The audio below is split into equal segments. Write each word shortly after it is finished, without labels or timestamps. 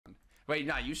Wait,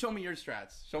 nah, you show me your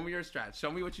strats. Show me your strats.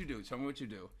 Show me what you do. Show me what you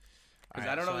do. Because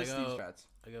I don't know the Steve strats.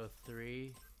 I go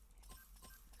 3.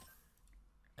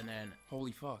 And then...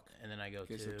 Holy fuck. And then I go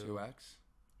 2. Okay, so 2x.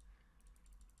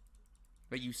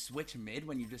 But you switch mid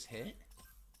when you just hit?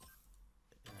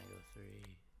 And I go 3.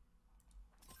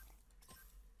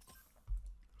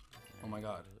 Oh my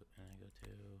god. And I go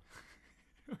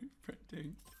 2. Are you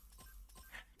printing?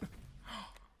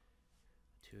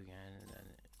 2 again, and then...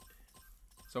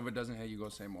 So if it doesn't hit, you go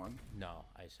same one? No,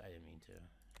 I didn't mean to.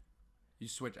 You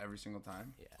switch every single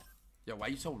time? Yeah. Yo, why are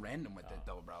you so random with it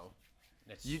though, bro?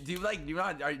 That's...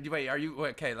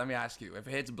 Okay, let me ask you. If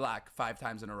it hits black 5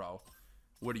 times in a row,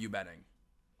 what are you betting?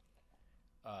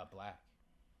 Black.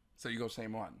 So you go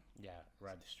same one? Yeah,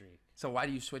 ride the streak. So why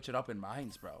do you switch it up in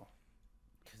mines, bro?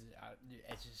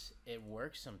 Because it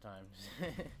works sometimes.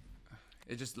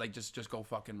 It just like just go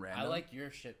fucking random. I like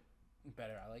your shit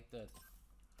better. I like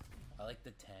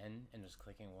the 10 and just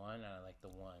clicking 1, and I like the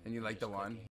 1. And you like the 1?